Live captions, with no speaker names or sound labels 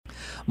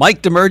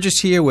Mike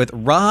Damergis here with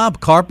Rob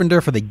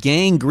Carpenter for the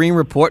Gang Green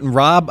Report. And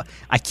Rob,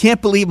 I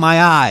can't believe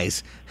my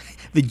eyes.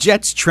 The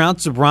Jets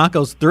trounced the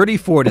Broncos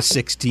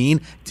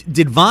 34-16.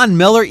 Did Von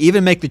Miller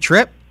even make the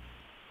trip?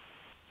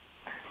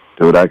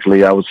 Dude,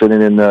 actually, I was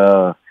sitting in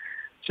the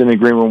green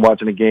room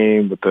watching the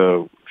game with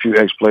a few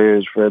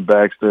ex-players, Fred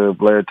Baxter,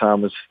 Blair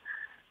Thomas,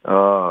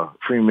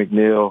 Freeman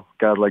McNeil,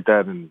 guys like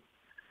that. And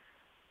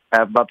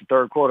at about the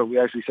third quarter, we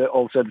actually said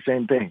the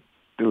same thing.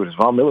 Dude, is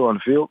Von Miller on the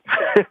field?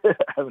 I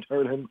haven't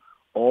heard him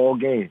all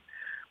game.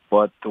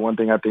 But the one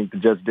thing I think the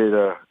Jets did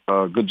a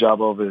good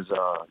job of is,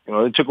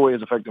 they took away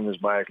his effectiveness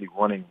by actually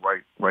running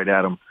right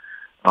at him.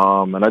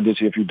 And I did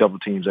see a few double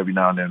teams every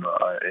now and then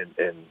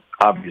in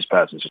obvious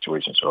passing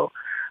situations. So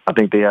I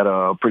think they had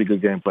a pretty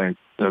good game plan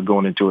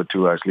going into it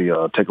to actually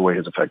take away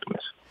his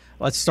effectiveness.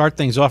 Let's start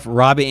things off.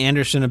 Robbie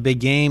Anderson, a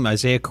big game.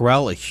 Isaiah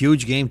Correll, a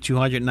huge game,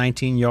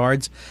 219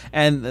 yards.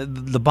 And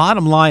the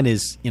bottom line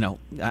is,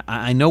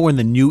 I know we're in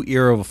the new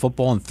era of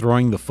football and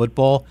throwing the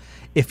football.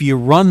 If you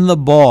run the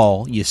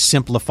ball, you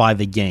simplify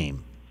the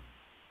game.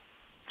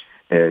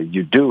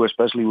 You do,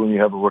 especially when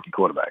you have a rookie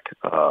quarterback.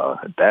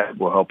 That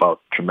will help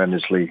out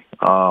tremendously.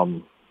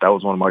 That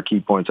was one of my key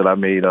points that I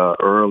made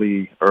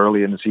early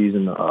in the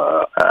season,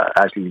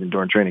 actually even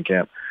during training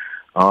camp.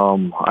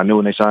 I knew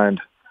when they signed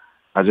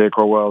Isaiah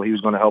Crowell, he was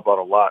going to help out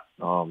a lot.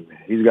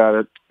 He's a guy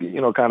that,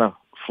 kind of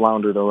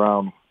floundered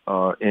around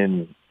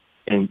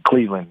in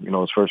Cleveland,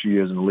 his first few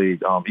years in the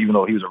league, even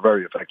though he was a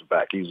very effective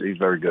back. He's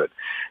very good.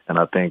 And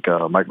I think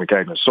Mike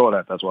McCagnon saw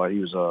that. That's why he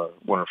was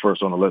one of the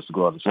first on the list to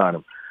go out and sign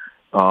him,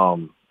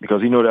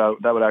 because he knew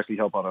that would actually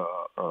help out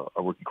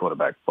a rookie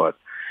quarterback. But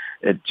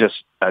it just,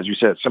 as you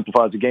said,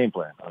 simplifies the game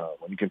plan.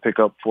 When you can pick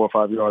up 4 or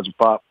 5 yards of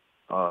pop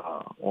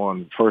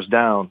on first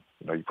down,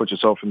 you put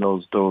yourself in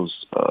those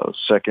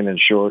second and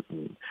short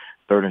and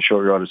third and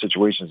short yardage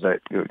situations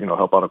that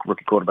help out a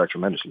rookie quarterback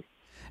tremendously.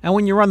 And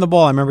when you run the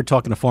ball, I remember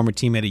talking to a former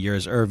teammate of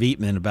yours, Irv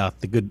Eatman, about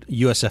the good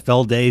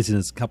USFL days and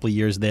his couple of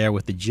years there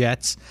with the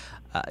Jets.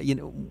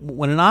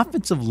 When an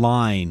offensive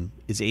line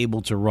is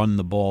able to run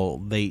the ball,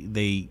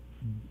 they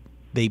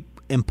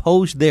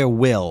impose their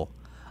will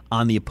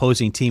on the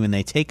opposing team, and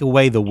they take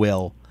away the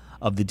will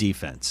of the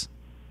defense.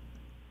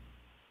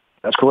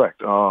 That's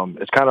correct.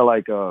 It's kind of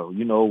like,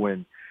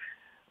 when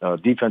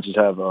defenses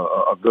have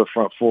a good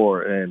front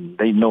four and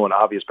they know in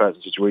obvious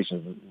passing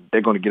situations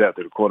they're going to get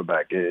after the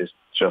quarterback. It's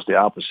just the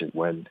opposite.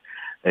 When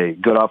a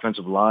good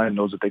offensive line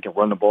knows that they can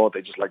run the ball,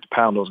 they just like to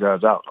pound those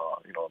guys out,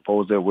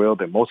 impose their will.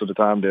 That most of the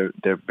time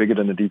they're bigger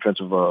than the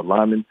defensive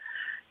linemen.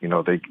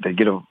 They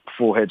get a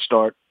full head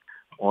start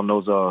on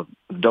those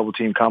double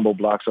team combo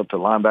blocks up to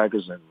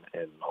linebackers, and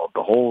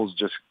the holes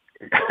just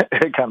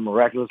kind of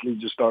miraculously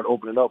just start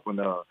opening up when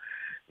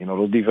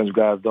those defensive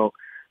guys don't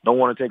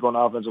want to take on the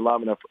offensive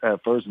lineman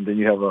at first, and then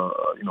you have a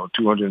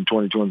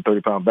 220,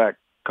 230 pound back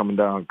coming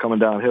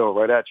downhill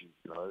right at you.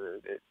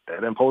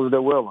 That imposes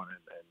their will on it.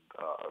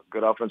 And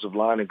good offensive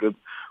line and good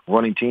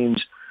running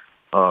teams,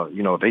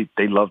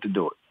 they love to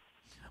do it.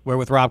 We're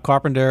with Rob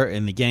Carpenter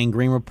in the Gang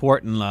Green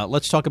Report, and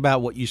let's talk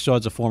about what you saw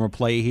as a former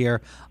player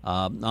here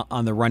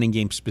on the running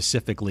game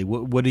specifically.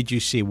 What did you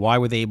see? Why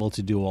were they able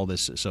to do all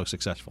this so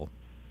successful?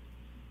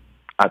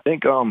 I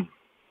think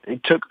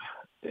they took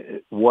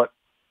what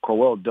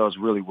Crowell does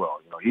really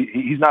well.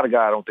 He's not a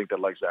guy, I don't think, that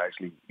likes to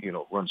actually,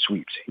 run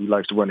sweeps. He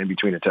likes to run in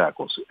between the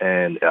tackles.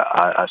 And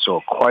I saw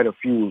quite a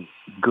few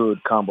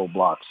good combo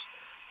blocks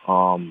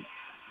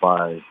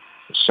by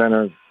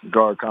center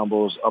guard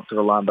combos up to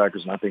the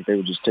linebackers, and I think they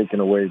were just taking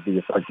away the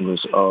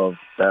effectiveness of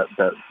that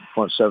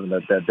front seven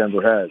that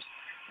Denver has.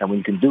 And when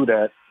you can do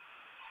that,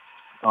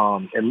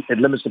 it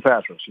limits the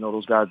pass rush.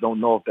 Those guys don't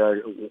know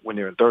when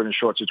they're in third and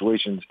short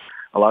situations,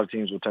 a lot of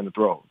teams will tend to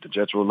throw. The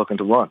Jets were looking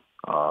to run.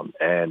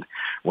 And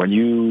when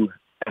you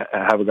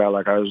have a guy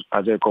like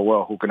Isaiah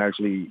Crowell who can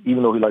actually,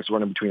 even though he likes to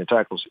run in between the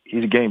tackles,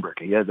 he's a game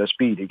breaker. He has that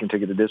speed. He can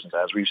take it the distance,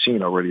 as we've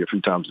seen already a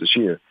few times this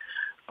year.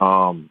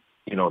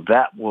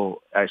 That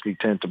will actually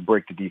tend to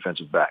break the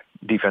defense's back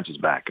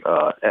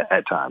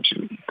at times.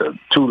 The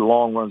 2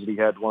 long runs that he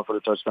had, one for the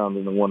touchdown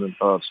and the one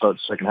to start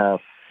the second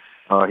half,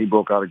 he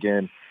broke out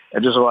again.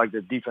 And just like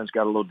the defense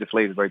got a little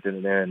deflated right then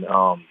and there. And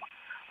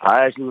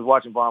I actually was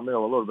watching Von Miller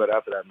a little bit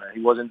after that, man.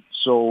 He wasn't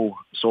so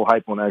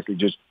hyped on actually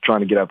just trying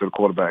to get after the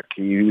quarterback.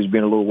 He was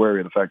being a little wary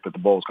of the fact that the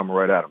ball was coming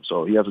right at him.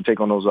 So he has to take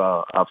on those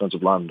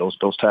offensive linemen,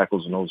 those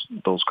tackles and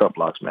those cut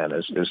blocks, man.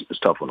 It's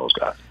tough on those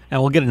guys.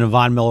 And we'll get into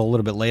Von Miller a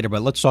little bit later,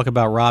 but let's talk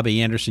about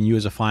Robbie Anderson. You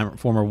as a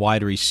former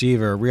wide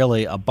receiver,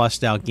 really a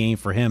bust-out game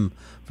for him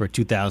for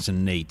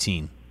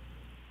 2018.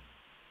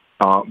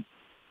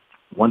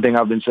 One thing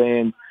I've been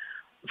saying,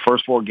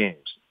 first 4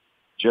 games,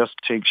 just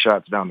take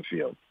shots down the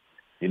field.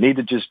 You need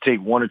to just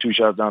take 1 or 2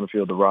 shots down the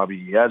field to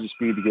Robbie. He has the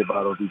speed to get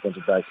by those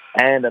defensive backs,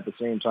 and at the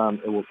same time,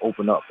 it will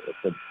open up. If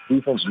the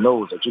defense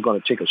knows that you're going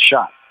to take a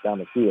shot down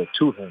the field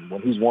to him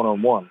when he's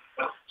one-on-one,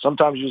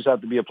 sometimes you just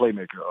have to be a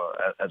playmaker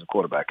as a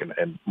quarterback,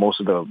 and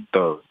most of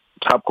the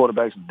top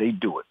quarterbacks, they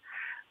do it.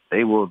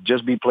 They will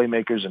just be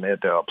playmakers, and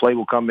a play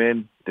will come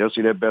in. They'll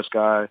see their best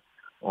guy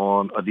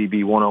on a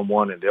DB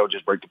one-on-one, and they'll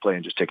just break the play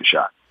and just take a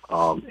shot.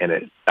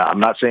 I'm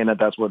not saying that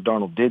that's what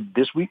Darnold did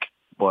this week,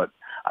 but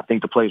I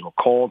think the plays were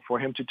called for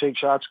him to take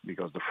shots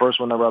because the first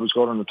one that Robbie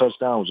scored on the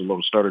touchdown was a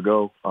little stutter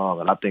go,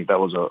 and I think that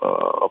was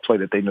a play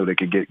that they knew they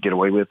could get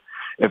away with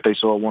if they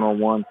saw a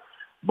one-on-one.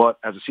 But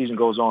as the season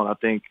goes on, I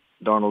think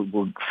Darnold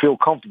will feel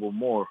comfortable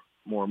more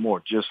and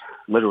more, just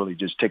literally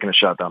just taking a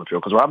shot down the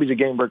field. Because Robbie's a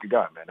game-breaker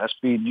guy, man. That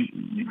speed,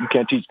 you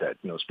can't teach that.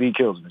 Speed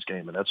kills in this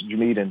game, and that's what you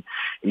need. And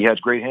he has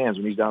great hands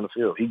when he's down the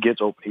field. He gets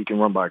open. He can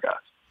run by guys.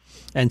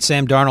 And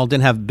Sam Darnold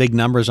didn't have big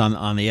numbers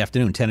on the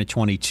afternoon, 10 to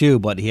 22,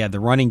 but he had the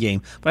running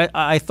game. But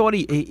I thought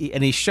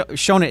he's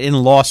shown it in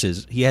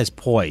losses. He has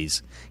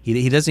poise.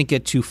 He doesn't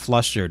get too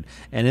flustered.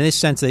 And in this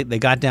sense, they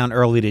got down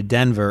early to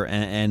Denver,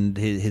 and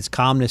his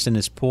calmness and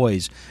his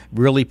poise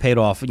really paid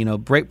off.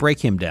 Break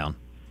him down.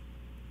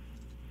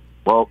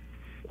 Well,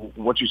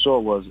 what you saw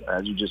was,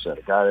 as you just said,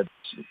 a guy that's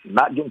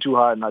not getting too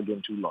high, not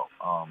getting too low.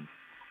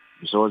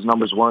 So his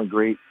numbers weren't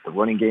great. The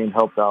running game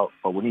helped out,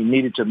 but when he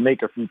needed to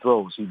make a few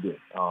throws, he did.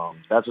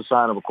 That's a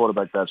sign of a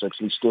quarterback that's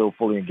actually still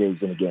fully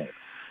engaged in the game.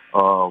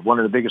 One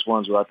of the biggest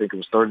ones, where I think it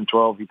was 3rd and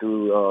 12,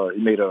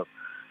 he made a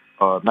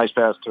nice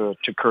pass to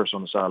Curse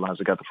on the sidelines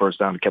that got the first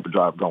down and kept the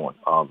drive going.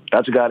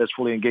 That's a guy that's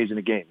fully engaged in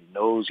the game. He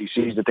knows, he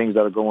sees the things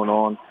that are going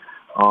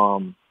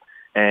on,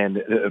 and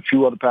a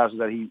few other passes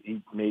that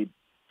he made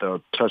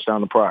the touchdown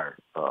the prior.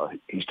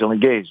 He's still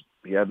engaged.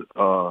 He had.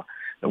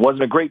 It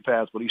wasn't a great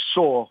pass, but he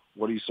saw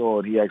what he saw,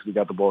 and he actually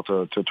got the ball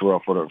to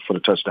Terrell for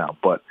the touchdown.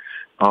 But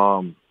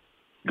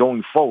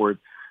going forward,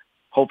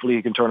 hopefully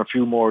he can turn a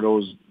few more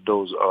of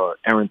those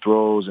errant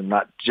throws and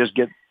not just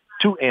get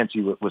too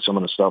antsy with some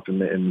of the stuff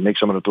and make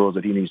some of the throws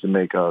that he needs to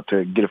make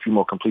to get a few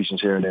more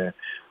completions here and there.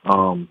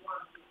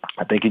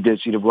 I think he did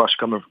see the rush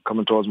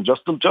coming towards him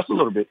just a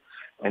little bit,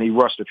 and he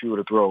rushed a few of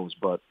the throws.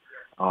 But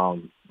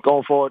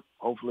going forward,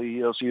 hopefully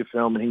he'll see a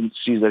film and he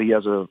sees that he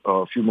has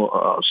a few more,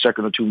 a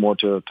second or two more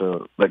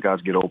to let guys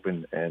get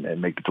open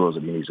and make the throws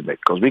that he needs to make.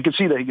 Because we can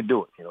see that he can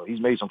do it. He's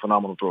made some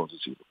phenomenal throws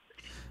this season.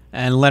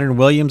 And Leonard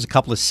Williams, a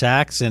couple of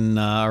sacks and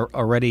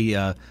already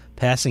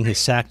passing his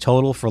sack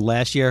total for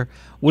last year.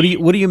 What do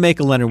you make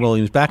of Leonard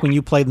Williams? Back when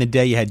you played in the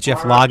day, you had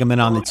Jeff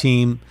Lageman on the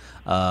team.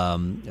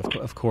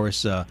 Of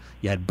course,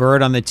 you had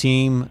Bird on the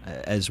team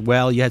as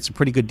well. You had some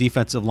pretty good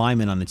defensive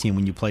linemen on the team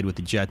when you played with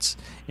the Jets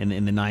in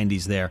the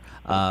 90s there.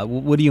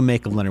 What do you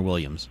make of Leonard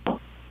Williams?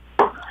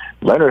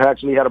 Leonard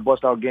actually had a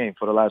bust-out game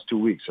for the last 2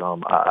 weeks.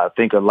 I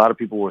think a lot of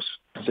people were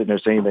sitting there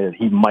saying that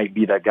he might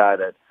be that guy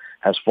that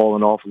has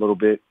fallen off a little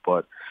bit,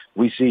 but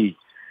we see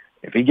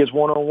if he gets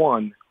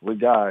one-on-one with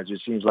guys,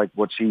 it seems like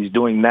what he's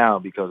doing now,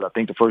 because I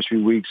think the first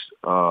few weeks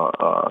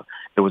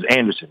it was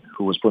Anderson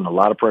who was putting a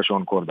lot of pressure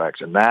on the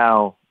quarterbacks, and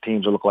now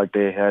teams look like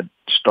they had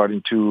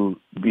starting to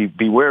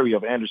be wary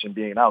of Anderson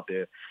being out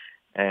there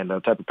and the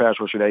type of pass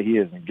rusher that he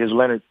is, and gives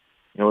Leonard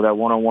that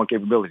one-on-one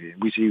capability.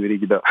 We see what he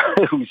can do.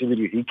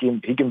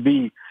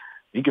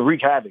 He can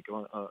wreak havoc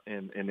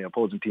in the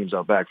opposing team's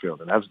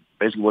backfield, and that's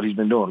basically what he's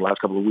been doing the last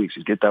couple of weeks.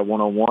 He's get that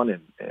one-on-one,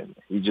 and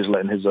he's just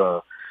letting his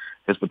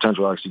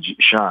potential actually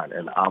shine.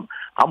 And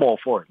I'm all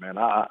for it, man.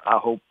 I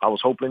was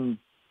hoping,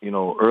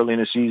 early in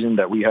the season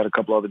that we had a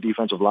couple other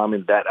defensive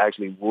linemen that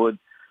actually would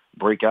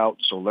break out,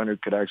 so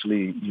Leonard could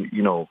actually,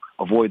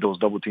 avoid those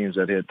double teams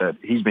that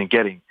he's been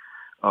getting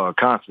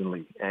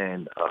constantly,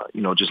 and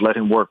just let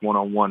him work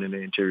one-on-one in the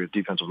interior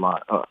defensive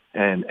line,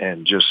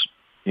 and just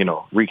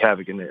wreak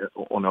havoc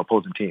on the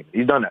opposing team.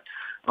 He's done that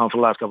for the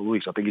last couple of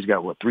weeks. I think he's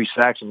got 3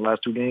 sacks in the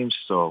last 2 games.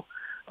 So,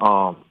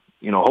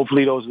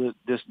 hopefully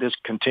this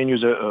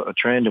continues a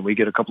trend, and we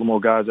get a couple more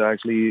guys that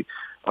actually,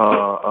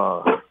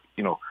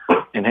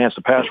 enhance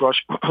the pass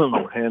rush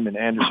with him and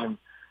Anderson.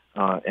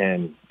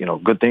 And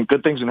good things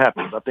can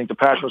happen. I think the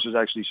pass rush is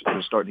actually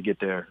starting to get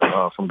there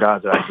from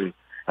guys that actually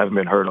haven't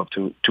been heard of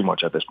too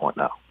much at this point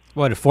now.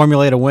 Well, to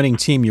formulate a winning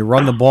team, you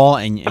run the ball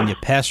and you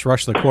pass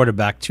rush the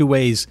quarterback. 2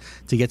 ways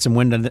to get some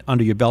wind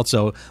under your belt.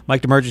 So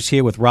Mike Damergis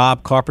here with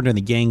Rob Carpenter and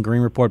the Gang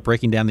Green Report,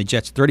 breaking down the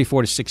Jets'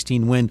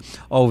 34-16 win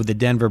over the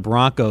Denver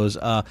Broncos.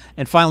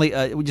 And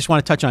finally, we just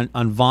want to touch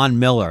on Von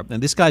Miller.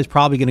 And this guy's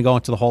probably going to go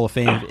into the Hall of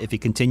Fame if he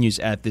continues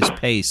at this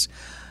pace.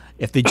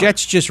 If the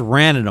Jets just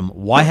ran at him,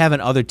 why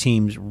haven't other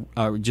teams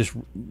just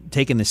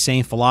taken the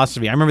same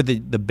philosophy? I remember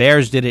the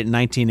Bears did it in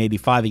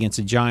 1985 against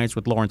the Giants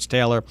with Lawrence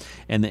Taylor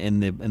in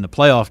the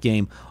playoff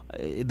game.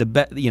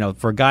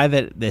 For a guy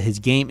that his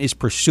game is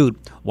pursuit,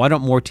 why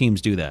don't more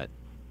teams do that?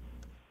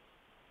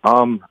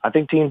 I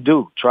think teams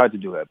do try to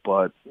do that,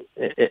 but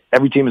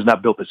every team is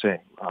not built the same.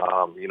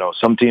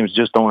 Some teams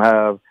just don't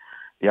have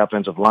the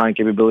offensive line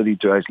capability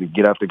to actually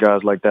get after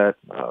guys like that.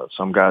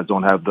 Some guys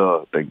don't have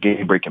the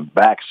game-breaking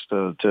backs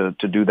to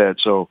do that.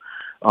 So,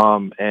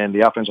 and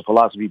the offensive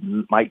philosophy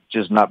might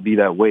just not be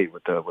that way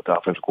with the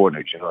offensive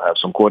coordinators. Have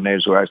some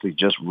coordinators who are actually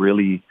just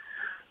really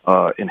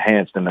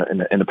enhanced in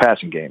the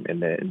passing game,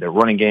 and the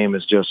running game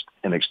is just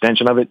an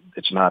extension of it.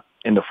 It's not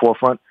in the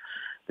forefront.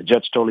 The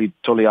Jets totally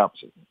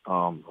opposite.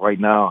 Right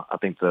now, I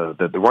think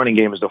the running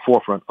game is the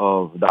forefront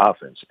of the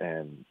offense,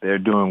 and they're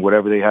doing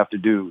whatever they have to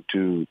do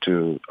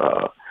to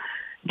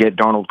get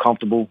Darnold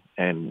comfortable,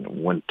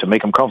 and to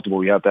make him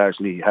comfortable, you have to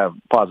actually have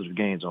positive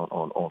gains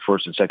on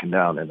first and second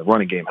down, and the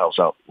running game helps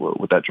out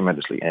with that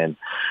tremendously. And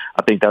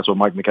I think that's what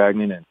Mike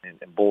McCagnon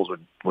and Bowles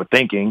were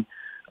thinking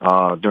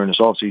during this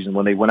offseason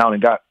when they went out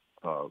and got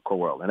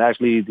Crowell. And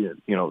actually,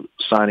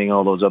 signing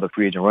all those other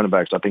free agent running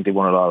backs, I think they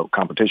wanted a lot of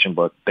competition,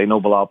 but they know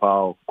Bilal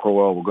Powell,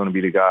 Crowell were going to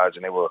be the guys,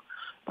 and they were.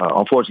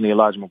 Unfortunately,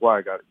 Elijah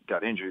McGuire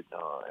got injured,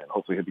 and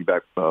hopefully he'll be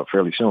back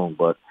fairly soon.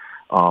 But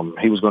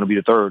he was going to be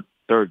the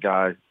third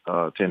guy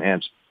to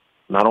enhance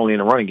not only in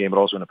the running game but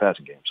also in the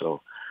passing game.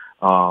 So,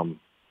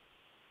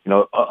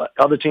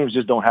 other teams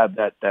just don't have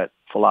that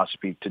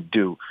philosophy to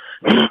do.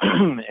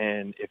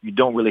 And if you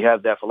don't really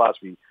have that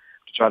philosophy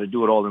to try to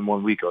do it all in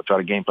 1 week or try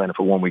to game plan it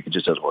for 1 week, it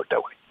just doesn't work that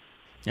way.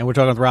 And we're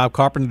talking with Rob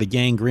Carpenter, the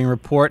Gang Green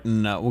Report,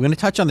 and we're going to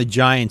touch on the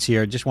Giants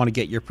here. Just want to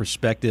get your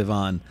perspective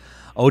on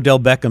Odell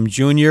Beckham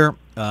Jr.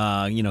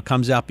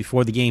 Comes out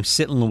before the game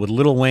sitting with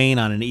Lil Wayne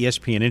on an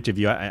ESPN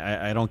interview.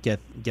 I don't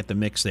get the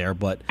mix there,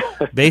 but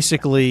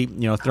basically,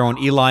 throwing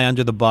Eli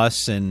under the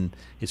bus and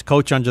his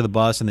coach under the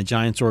bus and the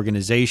Giants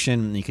organization.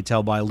 And you could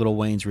tell by Lil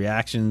Wayne's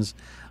reactions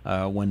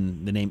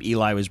when the name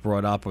Eli was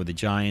brought up, or the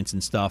Giants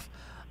and stuff.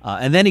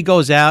 And then he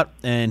goes out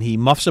and he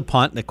muffs a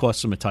punt that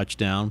costs him a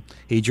touchdown.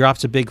 He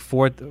drops a big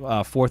fourth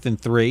and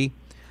 3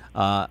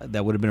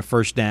 that would have been a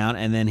first down,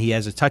 and then he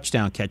has a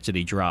touchdown catch that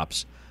he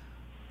drops.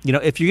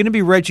 If you're going to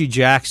be Reggie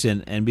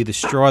Jackson and be the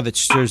straw that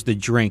stirs the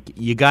drink,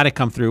 you got to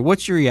come through.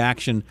 What's your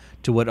reaction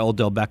to what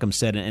Odell Beckham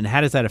said, and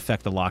how does that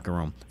affect the locker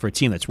room for a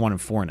team that's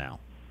 1-4 now?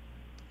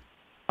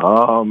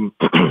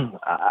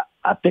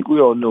 I think we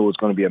all knew it was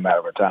going to be a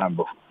matter of time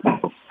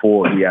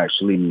before he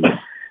actually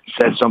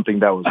said something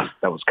that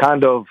was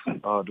kind of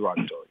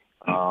derogatory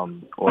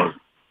or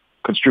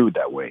construed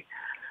that way.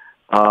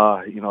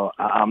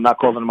 I'm not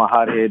calling him a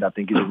hothead. I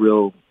think he's a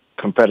real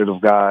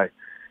competitive guy.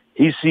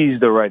 He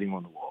sees the writing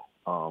on the wall.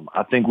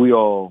 I think we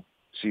all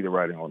see the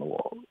writing on the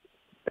wall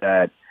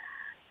that,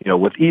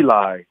 with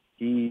Eli,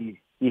 he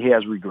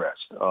has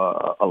regressed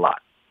a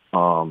lot.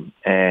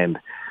 And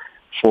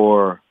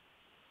for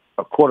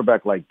a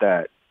quarterback like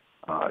that,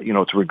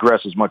 to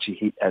regress as much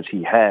as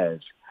he has,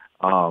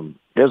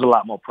 there's a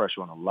lot more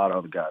pressure on a lot of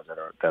other guys that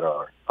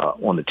are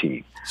on the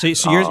team. So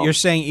you're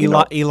saying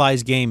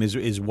Eli's game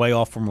is way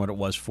off from what it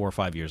was 4 or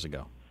 5 years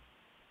ago?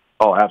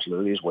 Oh,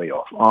 absolutely, it's way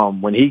off.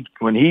 When he's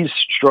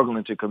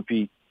struggling to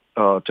compete.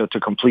 To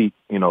complete,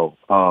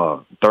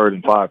 3rd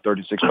and 5,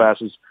 36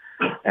 passes.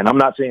 And I'm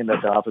not saying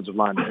that the offensive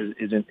line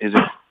isn't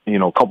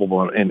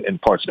culpable in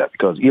parts of that,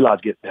 because Eli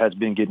has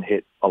been getting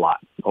hit a lot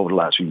over the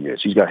last few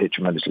years. He's got hit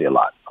tremendously a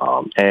lot.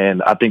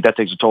 And I think that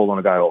takes a toll on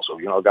a guy also.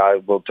 A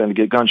guy will tend to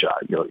get gun shy.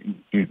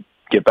 You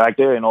get back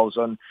there and all of a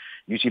sudden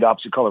you see the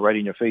opposite color right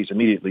in your face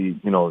immediately.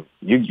 You're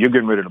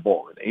getting rid of the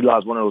ball. And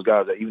Eli's one of those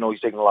guys that, even though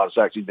he's taking a lot of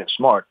sacks, he's been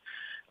smart.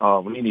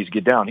 When he needs to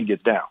get down, he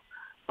gets down.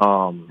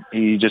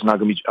 He's just not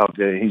going to be out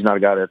there. He's not a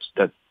guy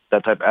that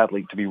type of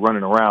athlete to be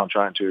running around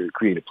trying to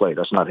create a play.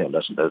 That's not him.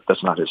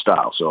 That's not his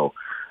style. So,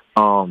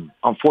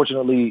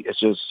 unfortunately, it's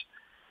just,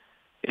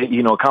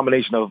 a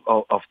combination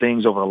of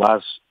things over the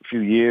last few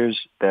years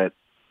that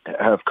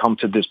have come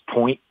to this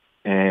point.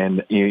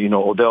 And,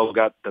 Odell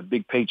got the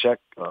big paycheck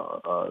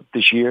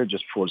this year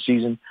just before the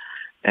season.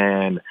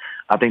 And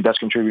I think that's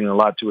contributing a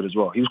lot to it as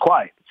well. He was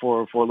quiet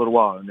for a little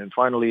while, and then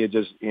finally it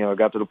just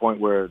got to the point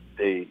where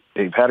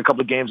they've had a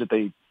couple of games that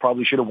they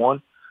probably should have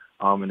won,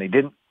 and they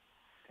didn't.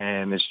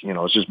 And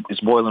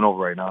it's boiling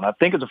over right now, and I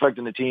think it's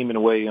affecting the team in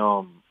a way.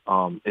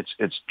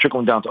 It's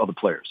trickling down to other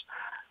players.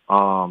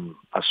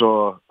 I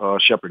saw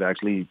Shepard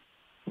actually,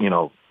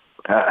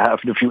 have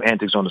a few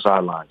antics on the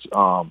sidelines,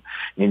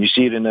 and you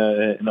see it in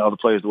the other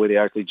players, the way they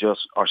actually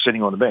just are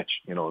sitting on the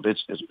bench.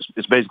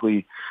 It's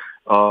basically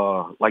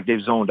like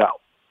they've zoned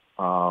out,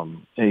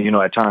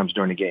 at times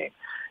during the game.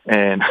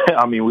 And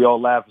I mean, we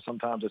all laugh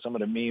sometimes at some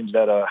of the memes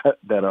that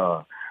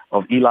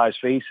of Eli's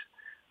face,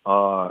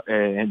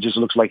 and it just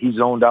looks like he's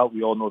zoned out.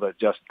 We all know that's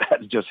just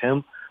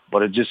him,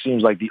 but it just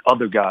seems like the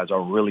other guys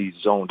are really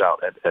zoned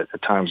out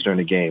at times during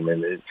the game.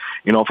 And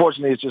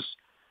unfortunately, it's just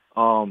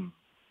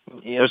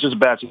it's just a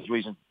bad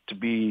situation to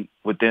be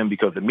with them,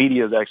 because the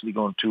media is actually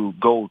going to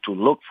go to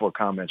look for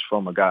comments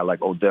from a guy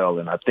like Odell,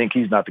 and I think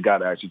he's not the guy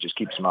that actually just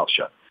keeps his mouth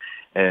shut.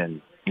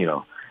 And he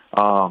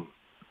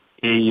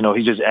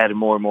just added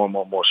more and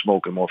more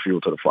smoke and more fuel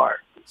to the fire.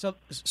 So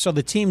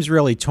the team's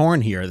really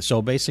torn here.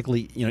 So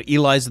basically,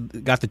 Eli's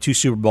got the 2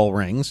 Super Bowl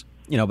rings,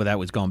 but that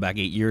was going back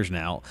 8 years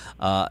now.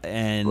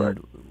 And right.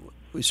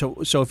 So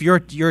if you're a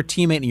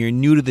teammate and you're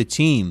new to the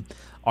team,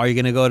 are you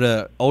going to go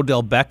to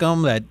Odell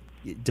Beckham, that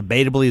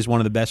debatably is one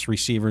of the best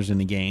receivers in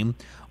the game,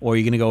 or are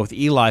you going to go with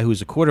Eli, who's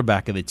the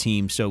quarterback of the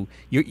team? So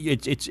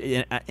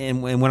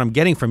and what I'm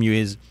getting from you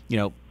is,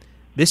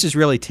 this is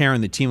really tearing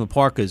the team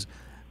apart, because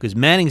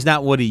Manning's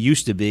not what he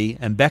used to be,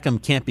 and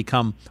Beckham can't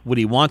become what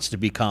he wants to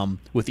become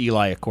with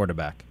Eli at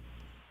quarterback.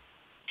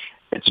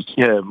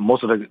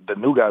 Most of the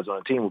new guys on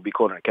the team will be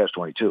caught in a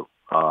catch-22.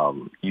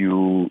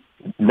 You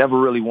never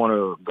really want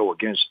to go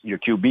against your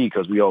QB,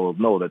 because we all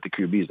know that the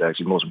QB is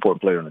actually the most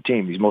important player on the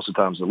team. He's most of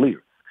the times the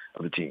leader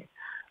of the team.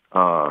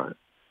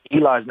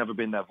 Eli's never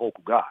been that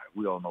vocal guy.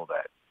 We all know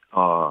that.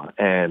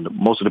 And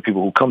most of the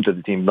people who come to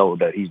the team know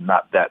that he's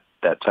not that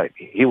type.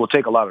 He will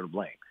take a lot of the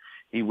blame.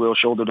 He will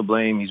shoulder the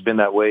blame. He's been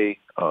that way,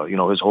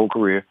 his whole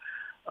career.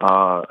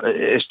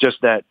 It's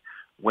just that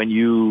when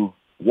you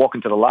walk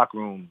into the locker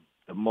room,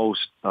 the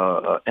most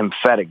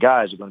emphatic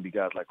guys are going to be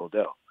guys like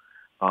Odell.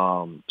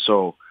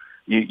 So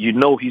you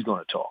know he's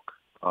going to talk.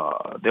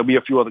 There'll be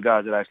a few other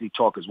guys that actually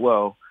talk as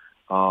well.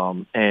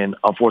 And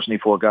unfortunately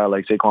for a guy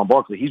like Saquon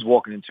Barkley, he's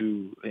walking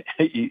into,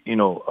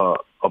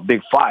 a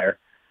big fire.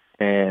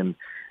 And,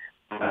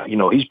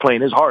 he's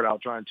playing his heart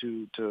out trying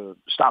to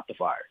stop the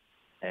fire.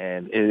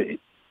 And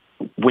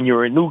when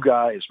you're a new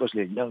guy,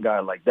 especially a young guy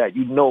like that,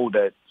 you know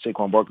that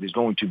Saquon Barkley is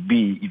going to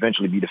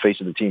eventually be the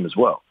face of the team as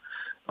well.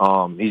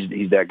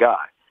 He's that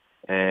guy.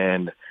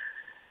 And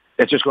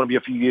it's just going to be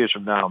a few years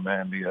from now,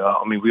 man. We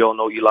all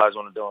know Eli's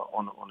on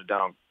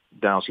the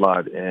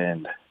downslide,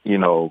 and,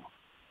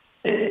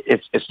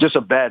 it's just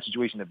a bad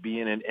situation to be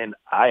in. And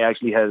I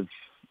actually have,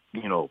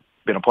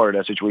 been a part of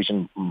that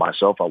situation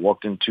myself. I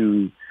walked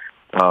into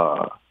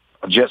a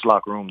Jets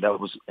locker room that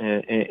was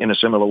in a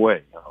similar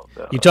way.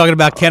 You talking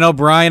about Ken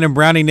O'Brien and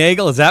Brownie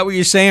Nagel? Is that what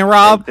you're saying,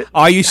 Rob?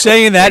 Are you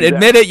saying that? Exactly.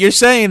 Admit it, you're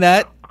saying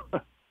that.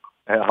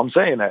 I'm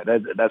saying that.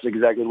 That's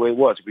exactly the way it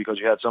was, because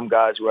you had some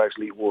guys who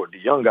actually were the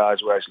young guys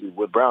who were actually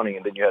with Browning,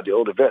 and then you had the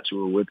older vets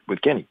who were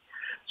with Kenny.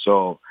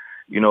 So,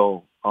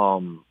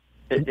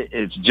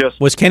 it's just.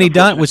 Was Kenny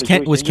done? Was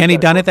Kenny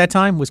done at that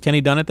time? Was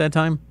Kenny done at that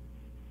time?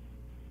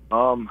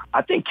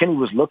 I think Kenny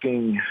was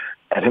looking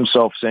at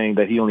himself saying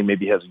that he only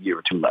maybe has a year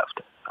or two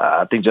left.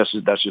 I think that's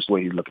just the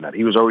way he's looking at it.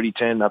 He was already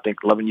 10, I think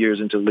 11 years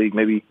into the league,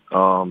 maybe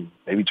 12,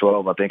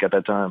 I think, at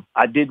that time.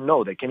 I didn't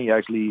know that Kenny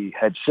actually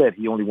had said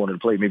he only wanted to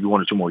play maybe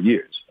 1 or 2 more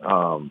years.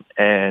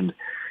 And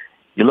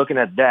you're looking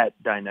at that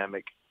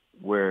dynamic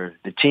where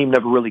the team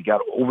never really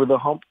got over the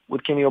hump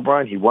with Kenny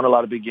O'Brien. He won a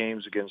lot of big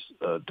games against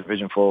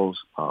division foes,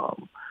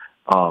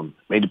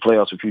 made the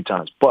playoffs a few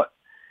times, but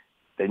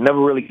they never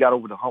really got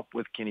over the hump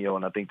with Kenny O,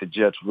 and I think the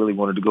Jets really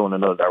wanted to go in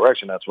another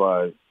direction. That's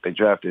why they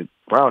drafted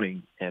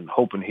Browning and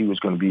hoping he was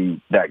going to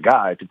be that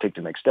guy to take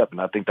the next step,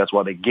 and I think that's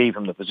why they gave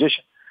him the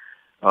position.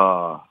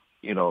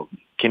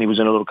 Kenny was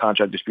in a little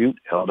contract dispute,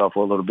 held out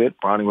for a little bit.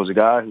 Browning was a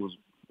guy who was,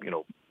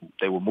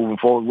 they were moving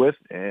forward with,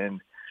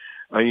 and,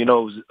 it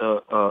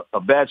was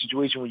a bad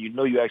situation when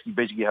you actually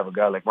basically have a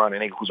guy like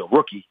Browning who's a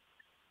rookie,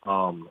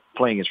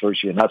 playing his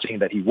first year. Not saying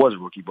that he was a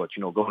rookie, but,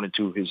 going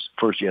into his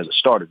first year as a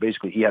starter,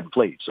 basically he hadn't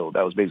played. So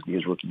that was basically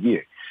his rookie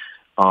year.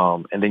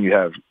 And then you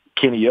have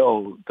Kenny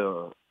O,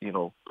 the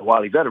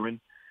wily veteran,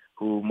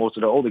 who most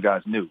of the older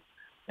guys knew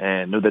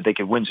and knew that they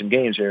could win some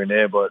games here and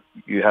there. But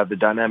you have the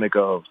dynamic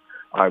of,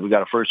 all right, we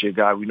got a first year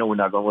guy. We know we're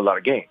not going to win a lot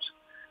of games.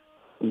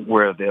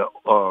 Where the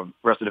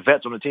rest of the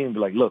vets on the team be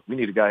like, look, we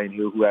need a guy in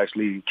here who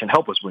actually can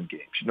help us win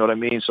games. You know what I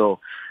mean? So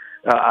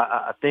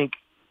I think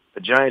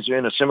the Giants are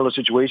in a similar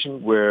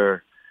situation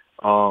where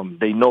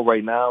they know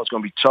right now it's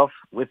going to be tough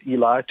with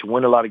Eli to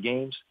win a lot of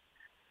games.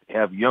 They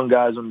have young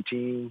guys on the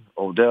team,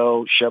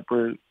 Odell,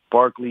 Shepard,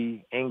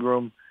 Barkley,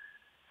 Ingram,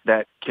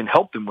 that can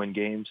help them win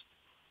games.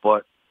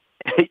 But,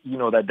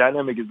 that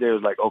dynamic is there.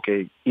 It's like,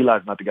 okay,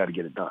 Eli's not the guy to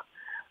get it done.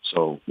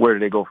 So where do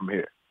they go from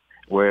here?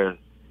 Where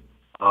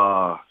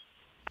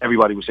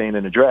everybody was saying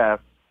in the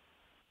draft.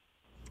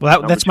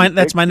 Well, that's my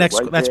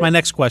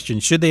next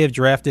question. Should they have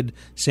drafted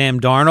Sam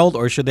Darnold,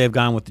 or should they have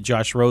gone with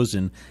Josh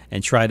Rosen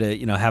and try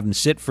to have him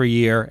sit for a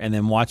year and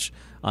then watch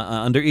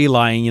under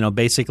Eli and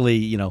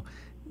basically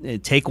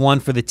take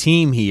one for the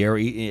team here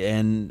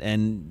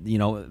and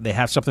they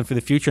have something for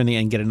the future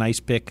and get a nice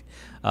pick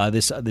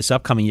this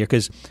upcoming year?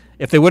 Because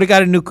if they would have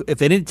got if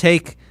they didn't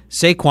take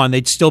Saquon,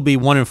 they'd still be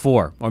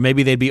 1-4, or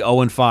maybe they'd be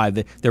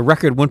 0-5. Their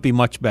record wouldn't be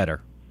much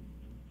better.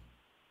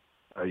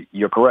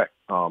 You're correct.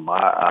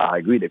 I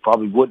agree. They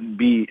probably wouldn't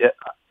be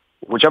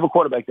whichever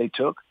quarterback they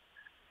took.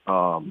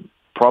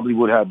 Probably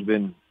would have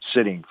been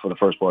sitting for the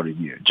first part of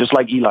the year, just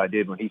like Eli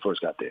did when he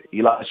first got there.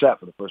 Eli sat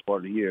for the first part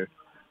of the year.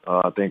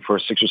 I think for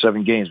 6 or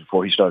 7 games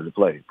before he started to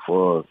play.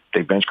 Before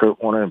they benched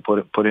Kurt Warner and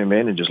put him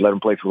in and just let him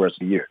play for the rest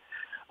of the year.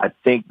 I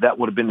think that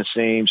would have been the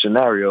same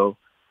scenario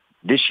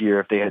this year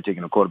if they had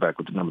taken a quarterback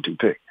with the number 2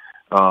 pick.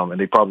 And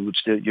they probably would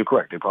still. You're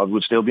correct. They probably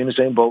would still be in the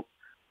same boat.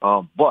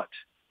 But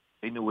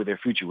they knew where their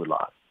future would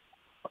lie,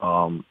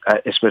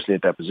 especially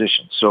at that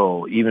position.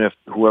 So even if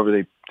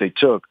whoever they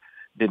took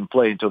didn't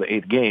play until the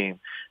 8th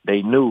game,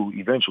 they knew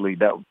eventually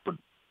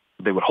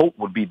they would hope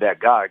would be that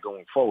guy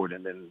going forward.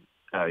 And then,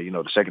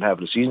 the second half of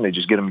the season, they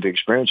just get them the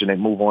experience and they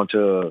move on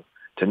to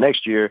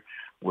next year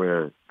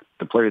where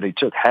the player they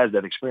took has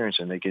that experience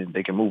and they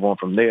can move on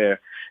from there.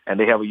 And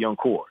they have a young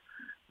core.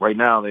 Right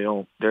now, they're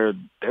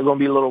going to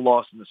be a little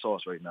lost in the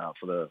sauce right now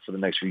for the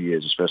next few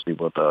years, especially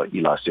with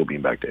Eli still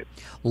being back there.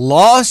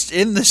 Lost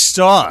in the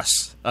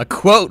sauce. A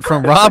quote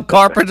from Rob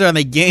Carpenter on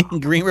the Game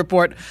Green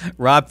Report.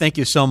 Rob, thank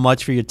you so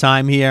much for your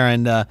time here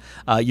and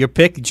your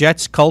pick,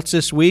 Jets Colts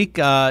this week.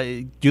 Do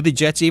the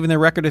Jets even their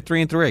record at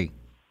 3-3?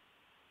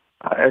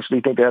 I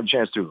actually think they have a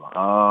chance to.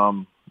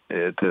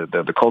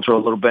 The Colts are a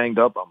little banged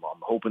up. I'm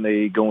hoping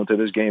they go into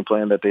this game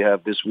plan that they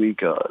have this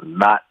week,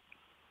 not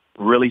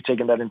really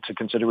taking that into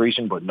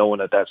consideration, but knowing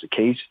that that's the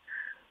case.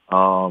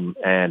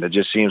 And it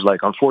just seems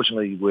like,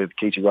 unfortunately, with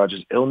Casey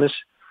Rogers' illness,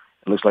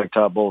 it looks like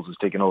Todd Bowles is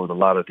taking over a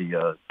lot of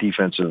the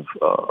defensive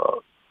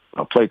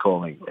play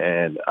calling.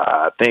 And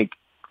I think,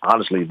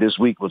 honestly, this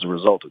week was a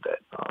result of that.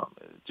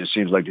 It just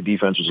seems like the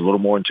defense was a little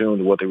more in tune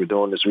to what they were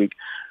doing this week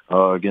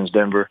against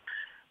Denver.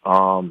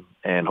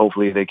 And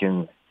hopefully they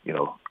can,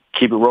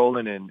 keep it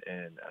rolling and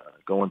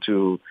go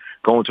into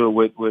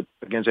it with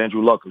against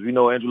Andrew Luck. Because we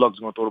know Andrew Luck is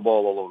going to throw the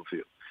ball all over the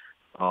field.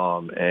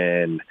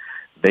 And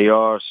they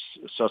are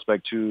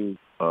suspect to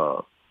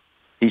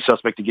he's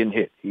suspect to getting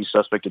hit. He's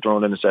suspect to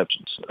throwing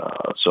interceptions.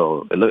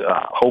 So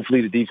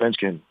hopefully the defense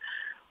can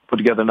put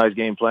together a nice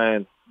game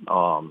plan,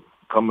 come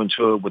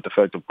into it with the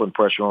effect of putting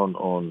pressure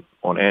on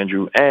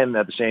Andrew, and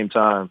at the same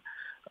time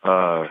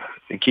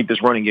and keep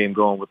this running game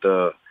going with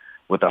the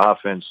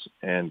offense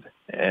and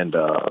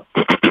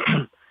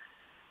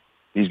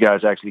these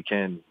guys actually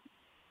can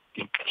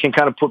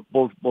kind of put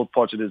both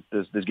parts of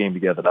this game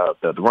together,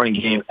 the running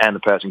game and the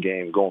passing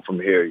game going from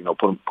here.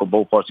 Put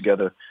both parts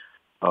together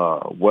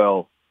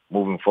well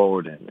moving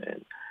forward,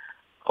 and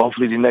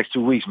hopefully the next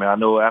 2 weeks, man. I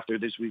know after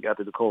this week,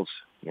 after the Colts,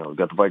 we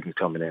got the Vikings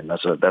coming in.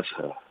 That's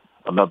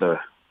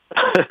another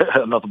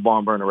another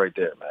barn burner right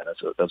there, man.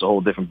 That's a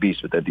whole different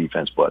beast with that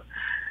defense. But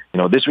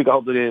this week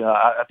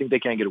I think they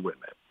can get a win,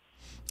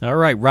 man. All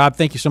right, Rob.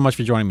 Thank you so much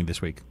for joining me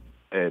this week.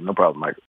 Hey, no problem, Mike.